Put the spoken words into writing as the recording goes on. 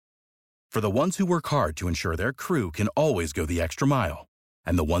For the ones who work hard to ensure their crew can always go the extra mile,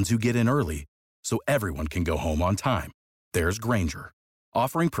 and the ones who get in early so everyone can go home on time, there's Grainger,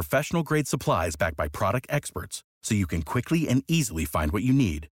 offering professional-grade supplies backed by product experts so you can quickly and easily find what you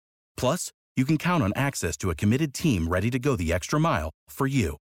need. Plus, you can count on access to a committed team ready to go the extra mile for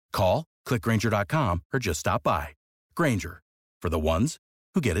you. Call, click Grainger.com, or just stop by. Grainger, for the ones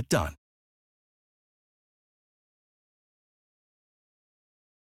who get it done.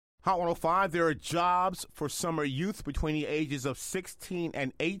 Hot 105, there are jobs for summer youth between the ages of 16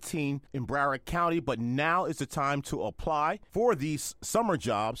 and 18 in Broward County, but now is the time to apply for these summer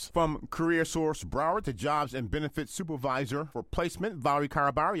jobs. From Career Source Broward, the Jobs and Benefits Supervisor for Placement, Valerie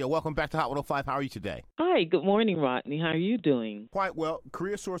Carabario. Welcome back to Hot 105. How are you today? Hi, good morning, Rodney. How are you doing? Quite well.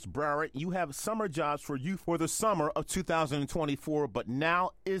 Career Source Broward, you have summer jobs for youth for the summer of 2024, but now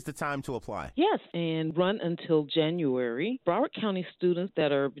is the time to apply. Yes, and run until January. Broward County students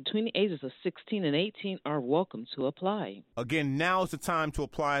that are between the ages of 16 and 18 are welcome to apply. Again, now is the time to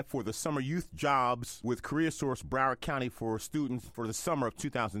apply for the summer youth jobs with Career Source Broward County for students for the summer of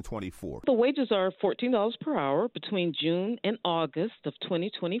 2024. The wages are $14 per hour between June and August of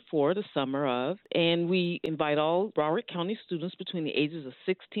 2024, the summer of, and we invite all Broward County students between the ages of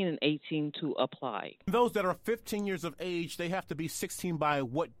 16 and 18 to apply. Those that are 15 years of age, they have to be 16 by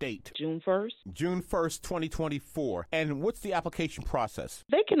what date? June 1st. June 1st, 2024. And what's the application process?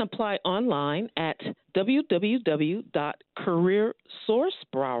 They can apply online at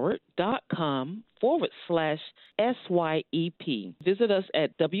www.careersourcebroward.com/SYEP. Visit us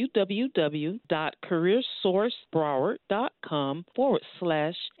at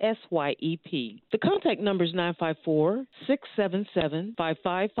www.careersourcebroward.com/SYEP. The contact number is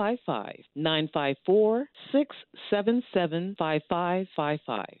 954-677-5555.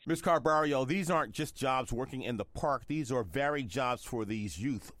 954-677-5555. Ms. Carbario, these aren't just jobs working in the park. These are varied jobs for these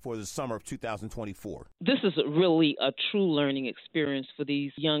youth for the summer of 2024. This is really a true learning experience for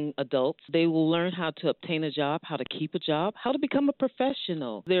these young adults. They will learn how to obtain a job, how to keep a job, how to become a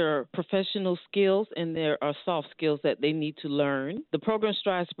professional. There are professional skills and there are soft skills that they need to learn. The program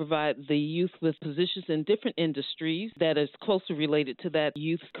strives to provide the youth with positions in different industries that is closely related to that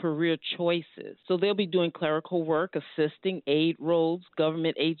youth's career choices. So they'll be doing clerical work, assisting, aid roles,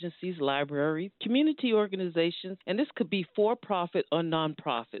 government agencies, libraries, community organizations, and this could be for-profit or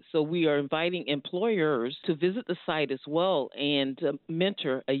non-profit. So we are inviting employers to visit the site as well and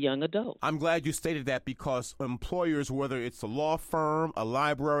mentor a young adult. I'm glad you stated that because employers, whether it's a law firm, a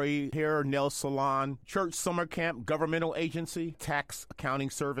library, hair, nail salon, church summer camp, governmental agency, tax accounting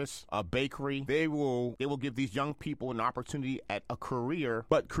service, a bakery, they will give these young people an opportunity at a career,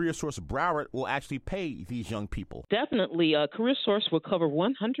 but Career Source Broward will actually pay these young people. Definitely. Career Source will cover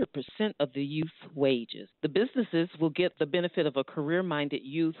 100% of the youth wages. The businesses will get the benefit of a career-minded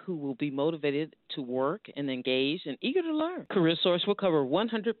youth who will be motivated to work and engaged and eager to learn. Career Source will cover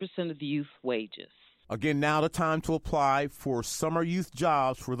 100% of the youth wages. Again, now the time to apply for summer youth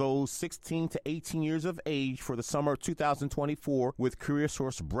jobs for those 16 to 18 years of age for the summer of 2024 with Career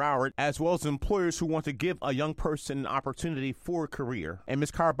Source Broward, as well as employers who want to give a young person an opportunity for a career. And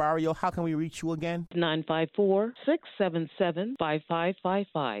Ms. Carbario, how can we reach you again?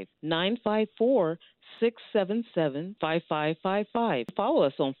 954-677-5555. 954-677-5555. Follow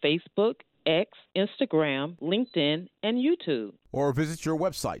us on Facebook, X, Instagram, LinkedIn, and YouTube. Or visit your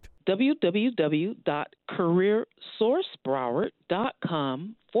website.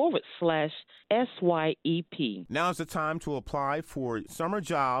 www.careersourcebroward.com/SYEP. Now's the time to apply for summer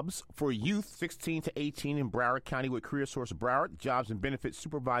jobs for youth 16 to 18 in Broward County with Career Source Broward, Jobs and Benefits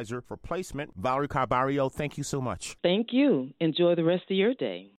Supervisor for Placement. Valerie Carbario, thank you so much. Thank you. Enjoy the rest of your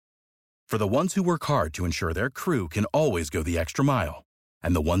day. For the ones who work hard to ensure their crew can always go the extra mile,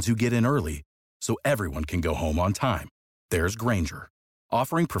 and the ones who get in early so everyone can go home on time, there's Grainger,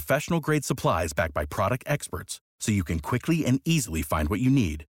 offering professional-grade supplies backed by product experts so you can quickly and easily find what you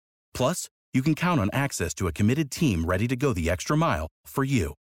need. Plus, you can count on access to a committed team ready to go the extra mile for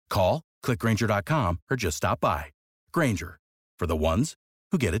you. Call, click Grainger.com, or just stop by. Grainger, for the ones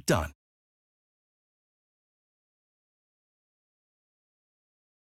who get it done.